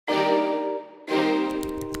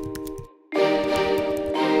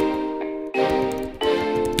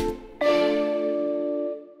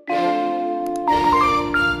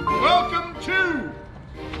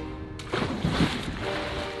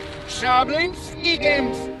Jablinski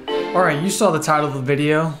games. Alright, you saw the title of the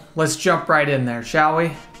video. Let's jump right in there, shall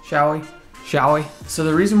we? Shall we? Shall we? So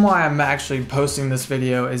the reason why I'm actually posting this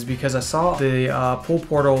video is because I saw the pool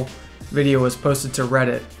portal video was posted to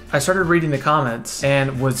Reddit. I started reading the comments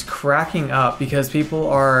and was cracking up because people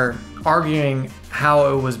are arguing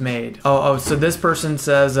how it was made. So this person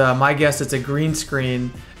says, my guess it's a green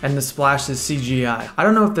screen and the splash is CGI. I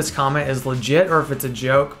don't know if this comment is legit or if it's a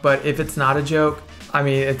joke, but if it's not a joke, I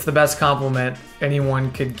mean, it's the best compliment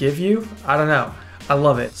anyone could give you. I don't know. I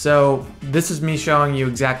love it. So this is me showing you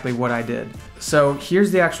exactly what I did. So here's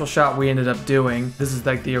the actual shot we ended up doing. This is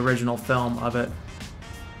like the original film of it.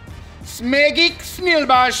 Smegik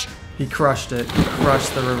Snilbash. He crushed it. He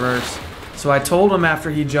crushed the reverse. So I told him after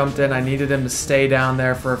he jumped in, I needed him to stay down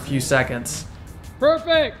there for a few seconds.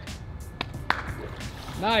 Perfect.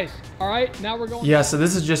 Nice. All right, now we're going. Yeah, so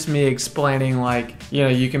this is just me explaining, like, you know,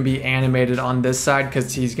 you can be animated on this side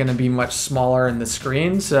because he's going to be much smaller in the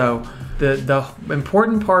screen. So the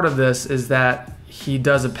important part of this is that he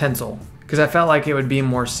does a pencil because I felt like it would be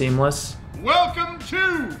more seamless. Welcome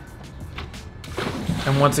to.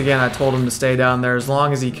 And once again, I told him to stay down there as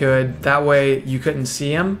long as he could. That way you couldn't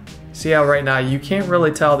see him. See how right now you can't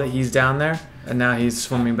really tell that he's down there, and now he's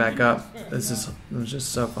swimming back up. This is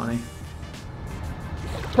just so funny.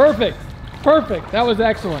 Perfect. Perfect. That was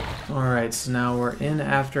excellent. All right, so now we're in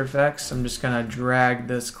After Effects. I'm just gonna drag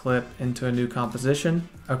this clip into a new composition.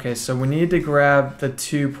 Okay, so we need to grab the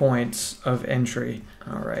 2 points of entry.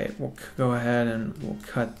 All right, we'll go ahead and we'll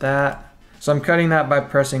cut that. So I'm cutting that by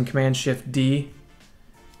pressing Command-Shift-D.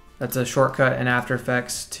 That's a shortcut in After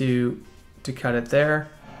Effects to cut it there.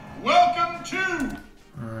 Welcome to.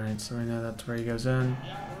 All right, so we know that's where he goes in.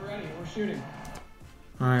 Yeah, we're ready. We're shooting.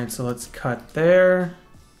 All right, so let's cut there.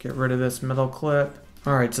 Get rid of this middle clip.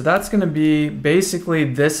 All right, so that's gonna be basically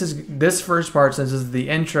this first part, since this is the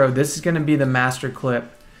intro, this is gonna be the master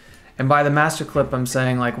clip. And by the master clip, I'm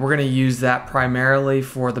saying like we're gonna use that primarily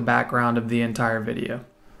for the background of the entire video.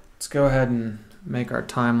 Let's go ahead and make our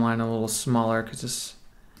timeline a little smaller because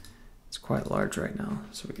it's quite large right now,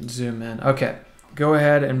 so we can zoom in. Okay, go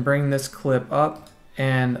ahead and bring this clip up,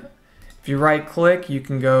 and if you right click, you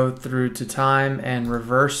can go through to time and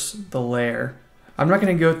reverse the layer. I'm not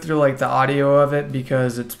going to go through like the audio of it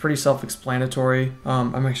because it's pretty self-explanatory.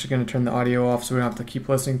 I'm actually going to turn the audio off so we don't have to keep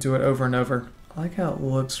listening to it over and over. I like how it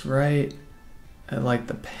looks right at like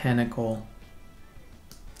the pinnacle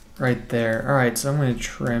right there. All right, so I'm going to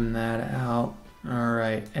trim that out. All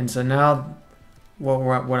right, and so now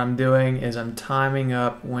what I'm doing is I'm timing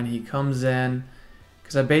up when he comes in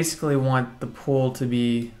because I basically want the pool to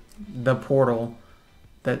be the portal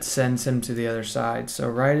that sends him to the other side. So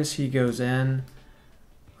right as he goes in,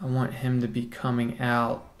 I want him to be coming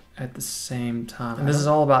out at the same time. And this is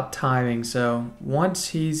all about timing. So once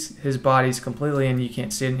his body's completely in, you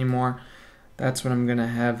can't see it anymore. That's when I'm gonna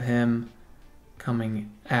have him coming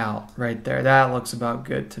out right there. That looks about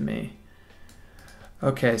good to me.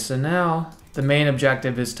 Okay, so now the main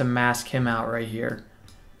objective is to mask him out right here.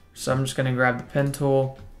 So I'm just gonna grab the pen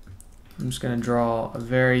tool. I'm just gonna draw a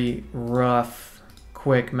very rough,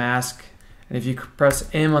 quick mask. And if you press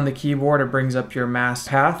M on the keyboard, it brings up your mask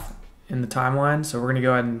path in the timeline. So we're gonna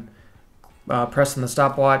go ahead and press on the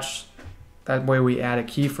stopwatch. That way we add a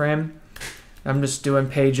keyframe. I'm just doing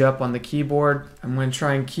page up on the keyboard. I'm gonna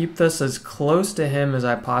try and keep this as close to him as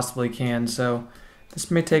I possibly can. So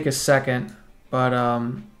this may take a second, but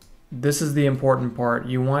this is the important part.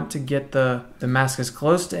 You want to get the mask as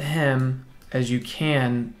close to him as you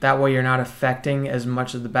can. That way you're not affecting as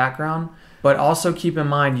much of the background. But also keep in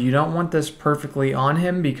mind, you don't want this perfectly on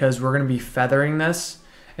him because we're going to be feathering this.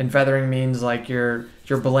 And feathering means like you're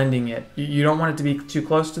blending it. You don't want it to be too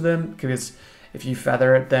close to them because if you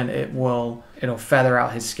feather it, then it'll feather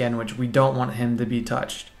out his skin, which we don't want him to be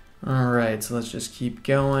touched. All right, so let's just keep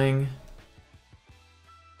going.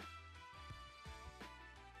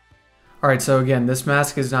 All right, so again, this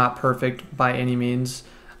mask is not perfect by any means.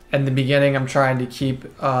 In the beginning, I'm trying to keep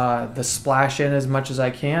the splash in as much as I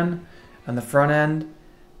can on the front end,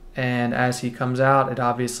 and as he comes out, it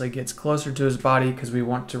obviously gets closer to his body because we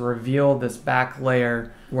want to reveal this back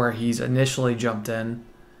layer where he's initially jumped in.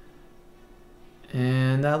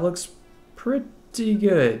 And that looks pretty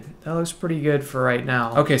good. That looks pretty good for right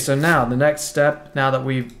now. Okay, so now the next step, now that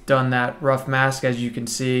we've done that rough mask, as you can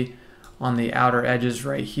see on the outer edges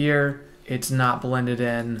right here, it's not blended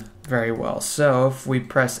in very well. So if we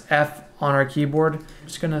press F on our keyboard, I'm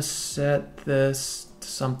just gonna set this to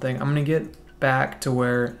something. I'm gonna get back to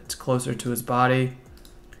where it's closer to his body.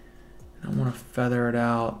 And I wanna feather it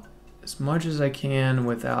out as much as I can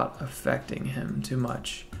without affecting him too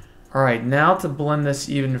much. All right, now to blend this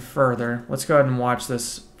even further, let's go ahead and watch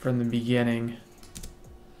this from the beginning.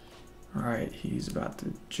 All right, he's about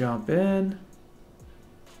to jump in.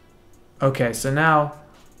 Okay, so now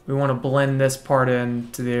we want to blend this part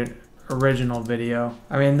into the original video.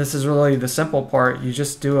 I mean, this is really the simple part. You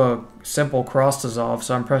just do a simple cross dissolve.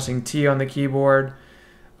 So I'm pressing T on the keyboard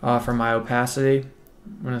for my opacity.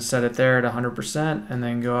 I'm going to set it there at 100% and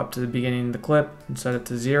then go up to the beginning of the clip and set it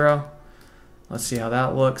to 0. Let's see how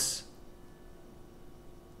that looks.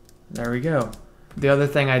 There we go. The other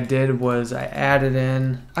thing I did was I added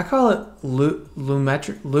in, I call it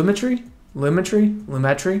lumetry.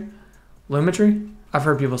 I've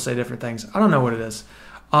heard people say different things. I don't know what it is.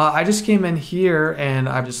 I just came in here and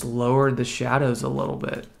I've just lowered the shadows a little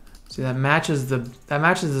bit. See, that matches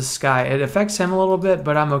the sky. It affects him a little bit,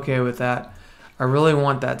 but I'm okay with that. I really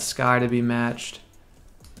want that sky to be matched.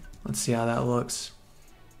 Let's see how that looks.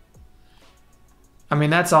 I mean,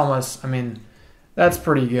 that's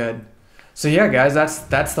pretty good. So yeah, guys,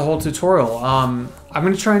 that's the whole tutorial. I'm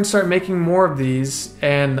going to try and start making more of these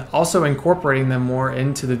and also incorporating them more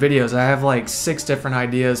into the videos. I have like 6 different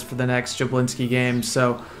ideas for the next Jablinski game,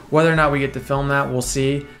 so whether or not we get to film that, we'll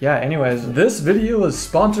see. Yeah, anyways, this video is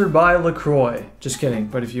sponsored by LaCroix. Just kidding,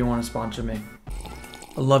 but if you want to sponsor me.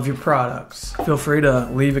 I love your products. Feel free to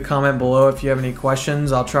leave a comment below if you have any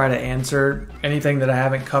questions. I'll try to answer anything that I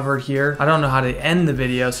haven't covered here. I don't know how to end the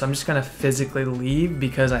video, so I'm just gonna physically leave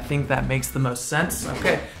because I think that makes the most sense.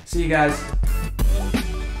 Okay, see you guys.